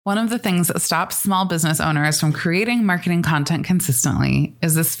One of the things that stops small business owners from creating marketing content consistently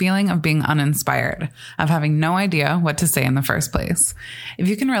is this feeling of being uninspired, of having no idea what to say in the first place. If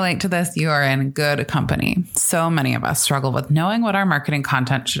you can relate to this, you are in good company. So many of us struggle with knowing what our marketing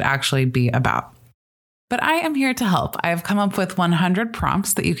content should actually be about. But I am here to help. I have come up with 100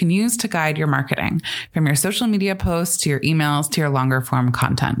 prompts that you can use to guide your marketing, from your social media posts to your emails to your longer form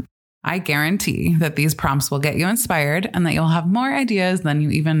content. I guarantee that these prompts will get you inspired and that you'll have more ideas than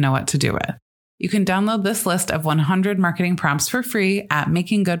you even know what to do with. You can download this list of 100 marketing prompts for free at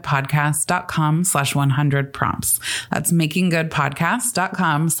makinggoodpodcast.com/100 prompts. That's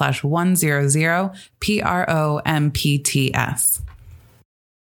makinggoodpodcast.com/100 PROMPTS.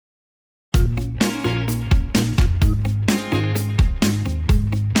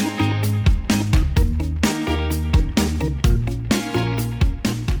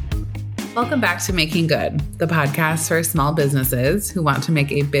 Welcome back to Making Good, the podcast for small businesses who want to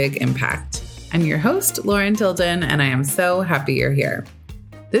make a big impact. I'm your host, Lauren Tilden, and I am so happy you're here.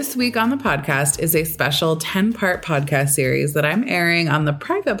 This week on the podcast is a special 10-part podcast series that I'm airing on the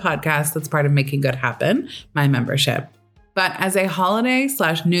private podcast that's part of Making Good Happen, my membership. But as a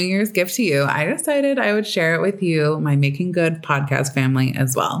holiday/New Year's gift to you, I decided I would share it with you, my Making Good podcast family,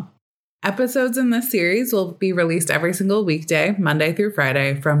 as well. Episodes in this series will be released every single weekday, Monday through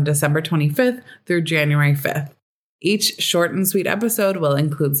Friday, from December 25th through January 5th. Each short and sweet episode will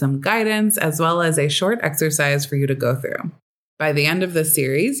include some guidance as well as a short exercise for you to go through. By the end of this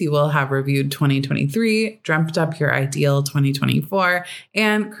series, you will have reviewed 2023, dreamt up your ideal 2024,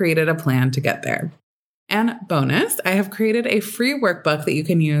 and created a plan to get there. And bonus, I have created a free workbook that you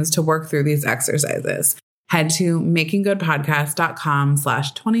can use to work through these exercises. Head to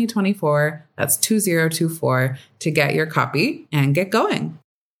makinggoodpodcast.com/2024, that's 2024, to get your copy and get going.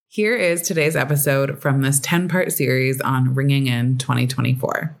 Here is today's episode from this 10-part series on ringing in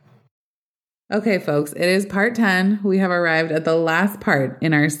 2024. Okay, folks, it is part 10. We have arrived at the last part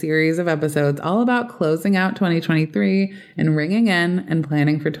in our series of episodes all about closing out 2023 and ringing in and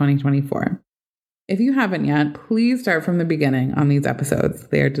planning for 2024. If you haven't yet, please start from the beginning on these episodes.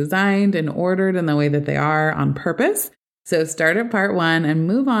 They are designed and ordered in the way that they are on purpose. So start at part 1 and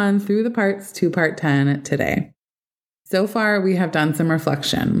move on through the parts to part 10 today. So far, we have done some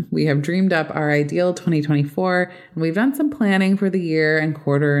reflection. We have dreamed up our ideal 2024, and we've done some planning for the year and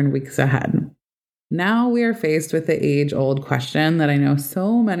quarter and weeks ahead. Now we are faced with the age-old question that I know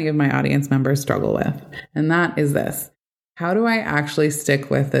so many of my audience members struggle with, and that is this: how do I actually stick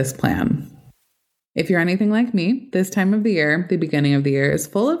with this plan? If you're anything like me, this time of the year, the beginning of the year, is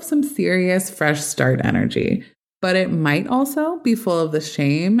full of some serious fresh start energy. But it might also be full of the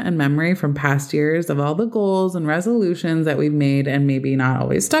shame and memory from past years of all the goals and resolutions that we've made and maybe not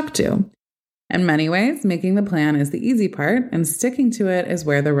always stuck to. In many ways, making the plan is the easy part, and sticking to it is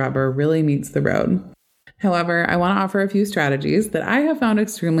where the rubber really meets the road. However, I want to offer a few strategies that I have found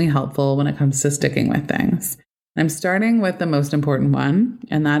extremely helpful when it comes to sticking with things. I'm starting with the most important one,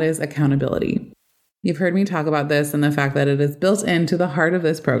 and that is accountability. You've heard me talk about this and the fact that it is built into the heart of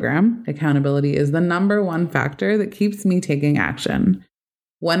this program. Accountability is the number one factor that keeps me taking action.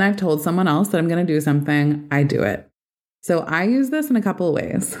 When I've told someone else that I'm going to do something, I do it. So I use this in a couple of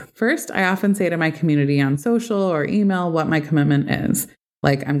ways. First, I often say to my community on social or email what my commitment is.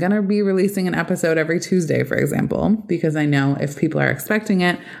 Like, I'm going to be releasing an episode every Tuesday, for example, because I know if people are expecting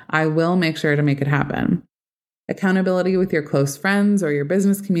it, I will make sure to make it happen. Accountability with your close friends or your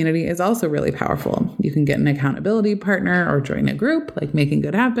business community is also really powerful. You can get an accountability partner or join a group like Making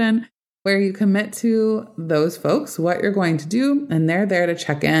Good Happen, where you commit to those folks what you're going to do, and they're there to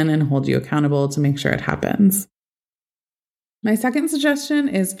check in and hold you accountable to make sure it happens. My second suggestion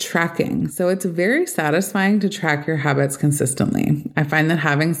is tracking. So it's very satisfying to track your habits consistently. I find that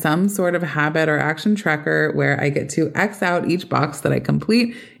having some sort of habit or action tracker where I get to X out each box that I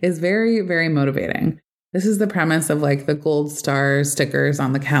complete is very, very motivating. This is the premise of like the gold star stickers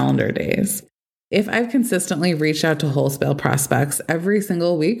on the calendar days. If I've consistently reached out to wholesale prospects every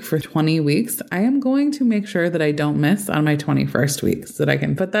single week for 20 weeks, I am going to make sure that I don't miss on my 21st week so that I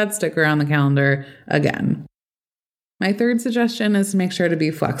can put that sticker on the calendar again. My third suggestion is to make sure to be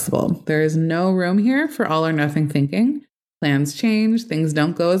flexible. There is no room here for all or nothing thinking. Plans change, things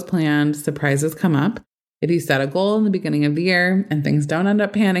don't go as planned, surprises come up. If you set a goal in the beginning of the year and things don't end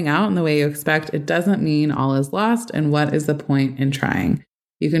up panning out in the way you expect, it doesn't mean all is lost, and what is the point in trying?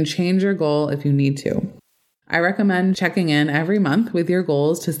 You can change your goal if you need to. I recommend checking in every month with your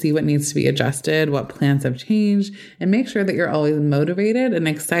goals to see what needs to be adjusted, what plans have changed, and make sure that you're always motivated and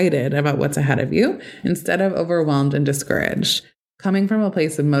excited about what's ahead of you instead of overwhelmed and discouraged. coming from a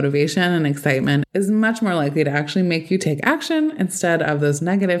place of motivation and excitement is much more likely to actually make you take action instead of those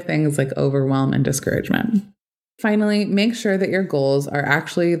negative things like overwhelm and discouragement. Finally, make sure that your goals are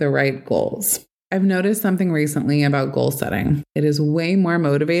actually the right goals. I've noticed something recently about goal setting. It is way more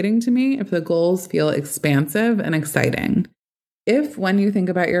motivating to me if the goals feel expansive and exciting. If, when you think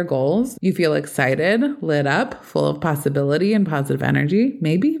about your goals, you feel excited, lit up, full of possibility and positive energy,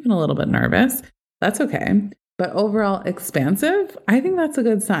 maybe even a little bit nervous, that's okay. But overall expansive, I think that's a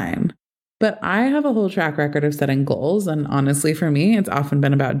good sign. But I have a whole track record of setting goals. And honestly, for me, it's often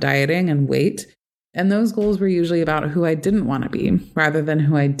been about dieting and weight. And those goals were usually about who I didn't want to be rather than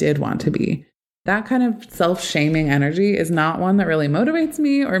who I did want to be. That kind of self-shaming energy is not one that really motivates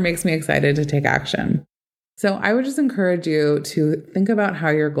me or makes me excited to take action. So I would just encourage you to think about how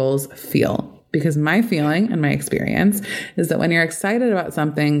your goals feel. Because my feeling and my experience is that when you're excited about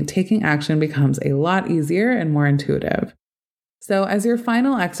something, taking action becomes a lot easier and more intuitive. So as your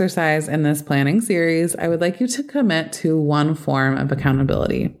final exercise in this planning series, I would like you to commit to one form of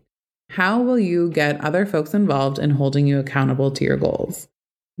accountability. How will you get other folks involved in holding you accountable to your goals?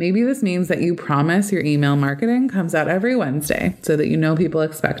 Maybe this means that you promise your email marketing comes out every Wednesday so that you know people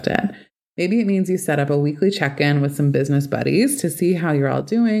expect it. Maybe it means you set up a weekly check-in with some business buddies to see how you're all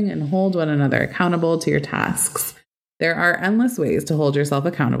doing and hold one another accountable to your tasks. There are endless ways to hold yourself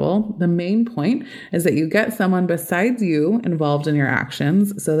accountable. The main point is that you get someone besides you involved in your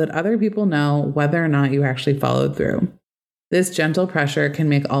actions so that other people know whether or not you actually followed through. This gentle pressure can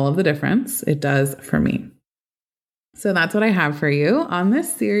make all of the difference. It does for me. So that's what I have for you on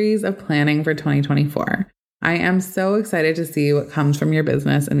this series of planning for 2024. I am so excited to see what comes from your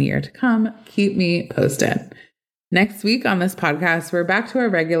business in the year to come. Keep me posted. Next week on this podcast, we're back to our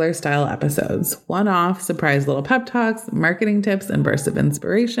regular style episodes. One-off surprise little pep talks, marketing tips, and bursts of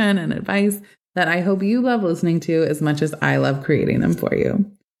inspiration and advice that I hope you love listening to as much as I love creating them for you.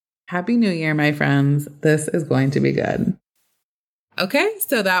 Happy New Year, my friends. This is going to be good. Okay,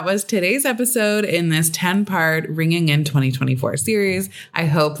 so that was today's episode in this 10-part Ringing in 2024 series. I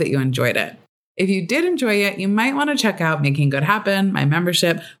hope that you enjoyed it. If you did enjoy it, you might want to check out Making Good Happen, my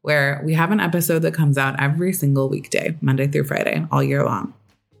membership, where we have an episode that comes out every single weekday, Monday through Friday, all year long.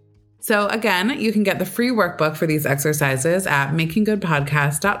 So again, you can get the free workbook for these exercises at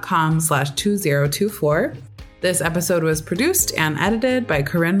makinggoodpodcast.com/2024. This episode was produced and edited by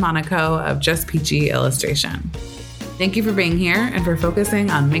Corinne Monaco of Just Peachy Illustration. Thank you for being here and for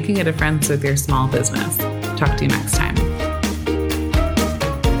focusing on making a difference with your small business. Talk to you next time.